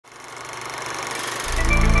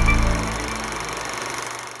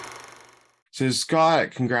So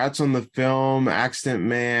Scott, congrats on the film. Accident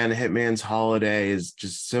Man, Hitman's Holiday is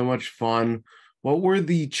just so much fun. What was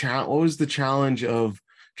the challenge of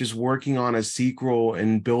just working on a sequel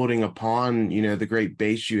and building upon, the great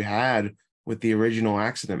base you had with the original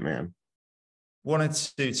Accident Man? Wanted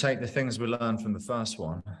to take the things we learned from the first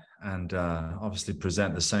one and obviously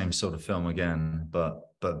present the same sort of film again,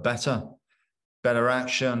 but better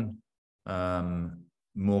action,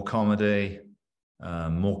 more comedy,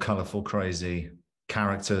 more colorful, crazy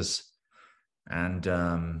characters, and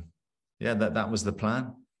yeah, that was the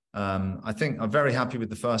plan. I think I'm very happy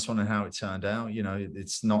with the first one and how it turned out.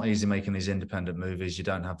 It's not easy making these independent movies. You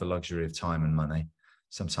don't have the luxury of time and money.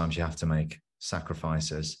 Sometimes you have to make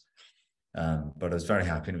sacrifices. But I was very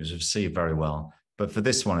happy and it was received very well. But for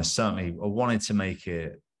this one, I wanted to make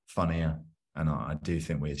it funnier, and I do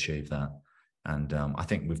think we achieved that. And I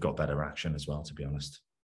think we've got better action as well, to be honest.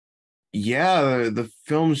 Yeah, the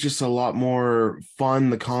film's just a lot more fun.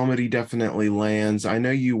 The comedy definitely lands. I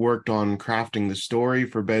know you worked on crafting the story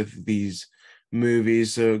for both of these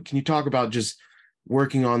movies. So can you talk about just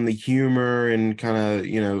working on the humor and kind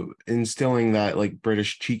of, instilling that like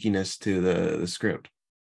British cheekiness to the script?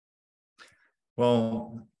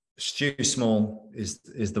 Well, Stu Small is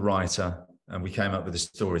the writer, and we came up with the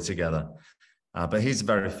story together. But he's a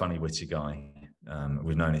very funny, witty guy.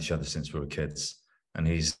 We've known each other since we were kids. And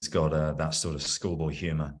he's got that sort of schoolboy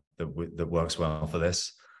humor that works well for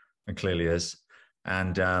this, and clearly is.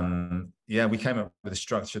 And yeah, we came up with the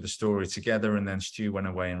structure of the story together, and then Stu went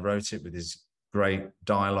away and wrote it with his great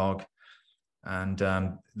dialogue. And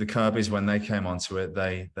the Kirbys, when they came onto it,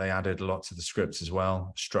 they added a lot to the script as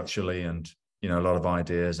well, structurally, and a lot of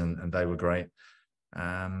ideas, and they were great.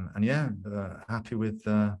 And yeah, happy with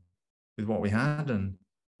what we had, and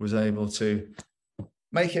was able to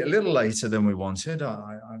make it a little later than we wanted.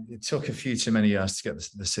 It took a few too many years to get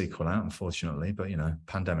the sequel out, unfortunately, but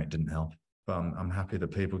pandemic didn't help. But I'm happy that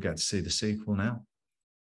people get to see the sequel now.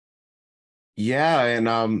 Yeah,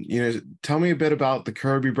 and tell me a bit about the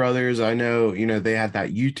Kirby brothers. I know, they had that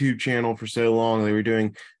YouTube channel for so long. They were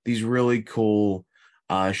doing these really cool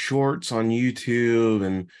shorts on YouTube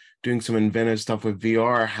and doing some inventive stuff with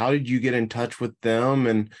VR. How did you get in touch with them?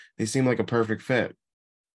 And they seem like a perfect fit.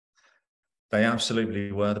 They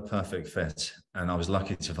absolutely were the perfect fit, and I was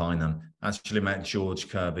lucky to find them. I actually met George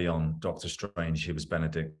Kirby on Doctor Strange. He was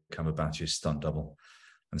Benedict Cumberbatch's stunt double,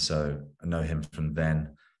 and so I know him from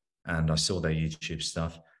then, and I saw their YouTube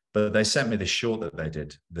stuff. But they sent me this short that they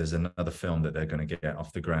did. There's another film that they're going to get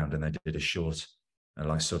off the ground, and they did a short,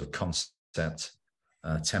 like sort of concept,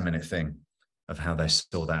 10-minute thing of how they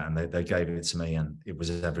saw that, and they gave it to me, and it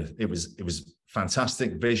was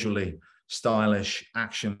fantastic visually. Stylish,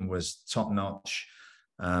 action was top notch.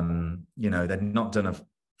 They'd not done a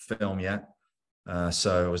film yet,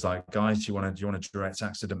 so I was like, guys, do you want to direct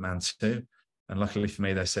Accident Man 2? And luckily for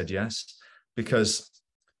me, they said yes, because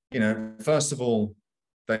first of all,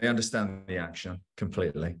 they understand the action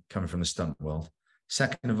completely, coming from the stunt world.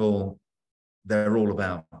 Second of all, they're all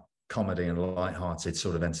about comedy and light-hearted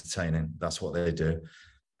sort of entertaining. That's what they do.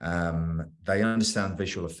 They understand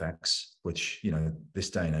visual effects, which this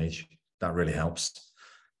day and age, that really helps.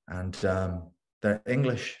 And they're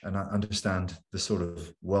English and I understand the sort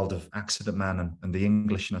of world of Accident Man and the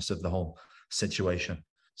Englishness of the whole situation.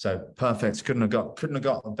 So perfect. Couldn't have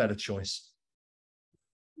got a better choice.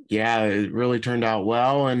 Yeah, it really turned out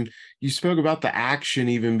well. And you spoke about the action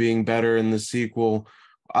even being better in the sequel.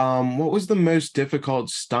 What was the most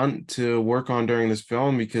difficult stunt to work on during this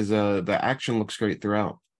film? Because the action looks great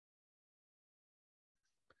throughout.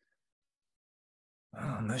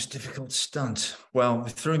 Oh, most difficult stunt. Well,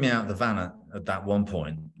 it threw me out of the van at that one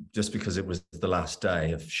point, just because it was the last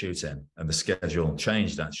day of shooting and the schedule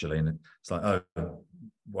changed actually. And it's like, oh,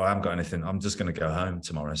 well, I haven't got anything. I'm just going to go home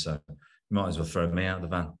tomorrow. So you might as well throw me out of the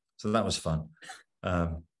van. So that was fun.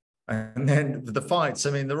 And then the fights,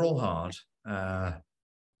 I mean, they're all hard.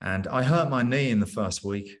 And I hurt my knee in the first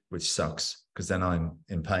week, which sucks because then I'm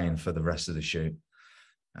in pain for the rest of the shoot.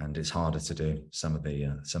 And it's harder to do some of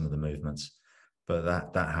the movements.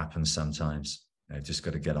 But that happens sometimes. Just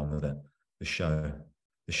got to get on with it. The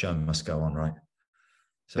show must go on, right?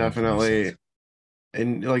 So Definitely.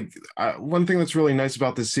 And one thing that's really nice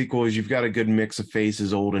about this sequel is you've got a good mix of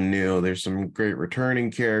faces, old and new. There's some great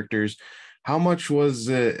returning characters. How much was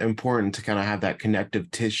it important to kind of have that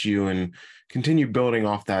connective tissue and continue building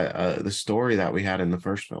off that the story that we had in the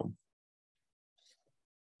first film?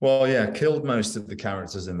 Well, yeah, killed most of the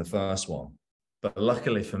characters in the first one, but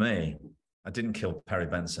luckily for me, I didn't kill Perry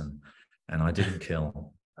Benson, and I didn't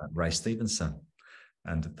kill Ray Stevenson,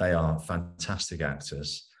 and they are fantastic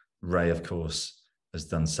actors. Ray, of course, has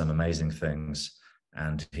done some amazing things,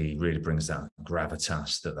 and he really brings that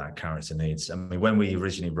gravitas that character needs. I mean, when we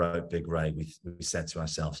originally wrote Big Ray, we said to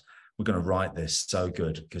ourselves, we're going to write this so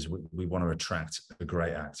good because we want to attract a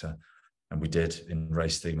great actor, and we did in Ray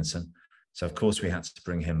Stevenson. So of course we had to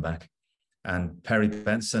bring him back. And Perry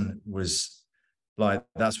Benson was like,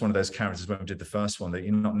 that's one of those characters when we did the first one that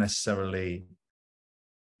you didn't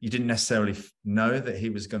necessarily know that he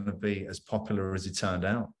was going to be as popular as he turned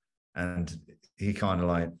out. And he kind of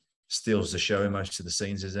like steals the show in most of the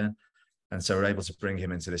scenes he's in. And so we're able to bring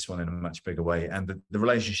him into this one in a much bigger way. And the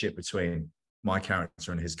relationship between my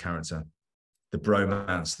character and his character, the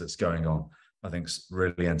bromance that's going on, I think is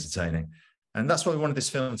really entertaining. And that's what we wanted this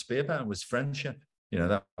film to be about, was friendship. You know,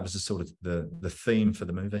 that was the sort of the theme for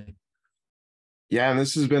the movie. Yeah, and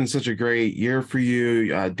this has been such a great year for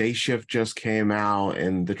you. Day Shift just came out,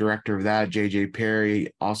 and the director of that, J.J.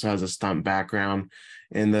 Perry, also has a stunt background.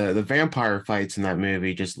 And the vampire fights in that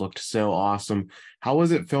movie just looked so awesome. How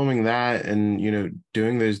was it filming that and, you know,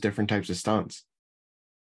 doing those different types of stunts?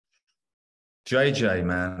 JJ,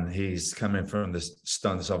 man, he's coming from the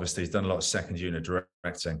stunts. Obviously, he's done a lot of second unit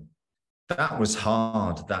directing. That was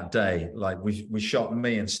hard that day. Like we shot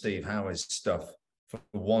me and Steve Howard's stuff for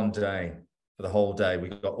one day, for the whole day. We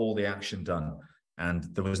got all the action done, and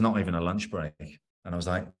there was not even a lunch break. And I was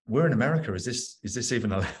like, "We're in America. Is this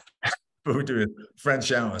even allowed?" But we're doing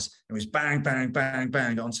French hours. It was bang, bang, bang,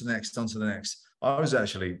 bang, on to the next, on to the next. I was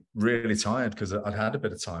actually really tired because I'd had a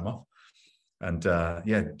bit of time off. And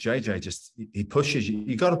yeah, JJ just, he pushes you.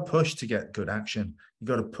 You got to push to get good action. You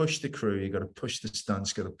got to push the crew. You got to push the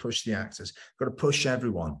stunts. You got to push the actors. You got to push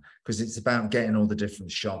everyone, because it's about getting all the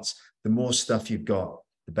different shots. The more stuff you've got,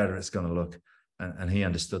 the better it's going to look. And he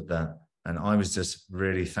understood that. And I was just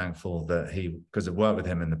really thankful that because I've worked with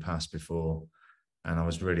him in the past before, and I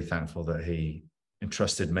was really thankful that he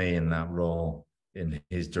entrusted me in that role in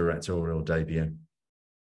his directorial debut.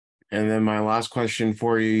 And then my last question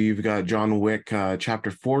for you, you've got John Wick Chapter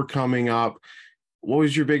 4 coming up. What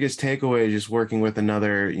was your biggest takeaway just working with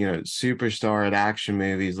another, you know, superstar at action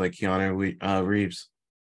movies like Keanu Reeves?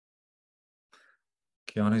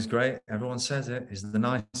 Keanu's great. Everyone says it. He's the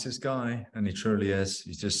nicest guy, and he truly is.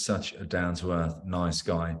 He's just such a down-to-earth, nice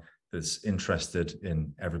guy that's interested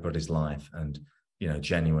in everybody's life, and, you know,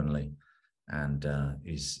 genuinely. And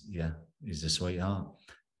he's a sweetheart.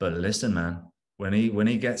 But listen, man, when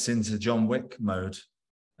he gets into John Wick mode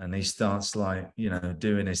and he starts, like, you know,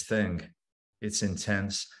 doing his thing, it's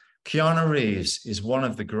intense. Keanu Reeves is one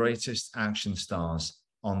of the greatest action stars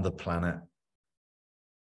on the planet.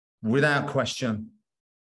 Without question.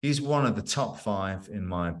 He's one of the top 5, in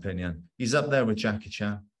my opinion. He's up there with Jackie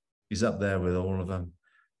Chan. He's up there with all of them,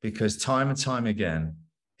 because time and time again,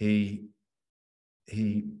 he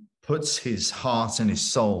puts his heart and his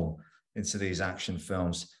soul into these action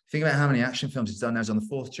films. Think about how many action films he's done now. He's on the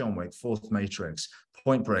 4th John Wick, 4th Matrix,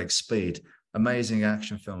 Point Break, Speed, amazing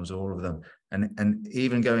action films, all of them. And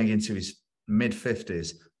even going into his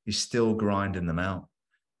mid-50s, he's still grinding them out.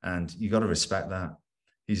 And you got to respect that.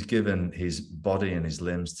 He's given his body and his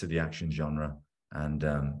limbs to the action genre, and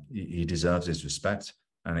he deserves his respect.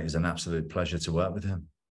 And it is an absolute pleasure to work with him.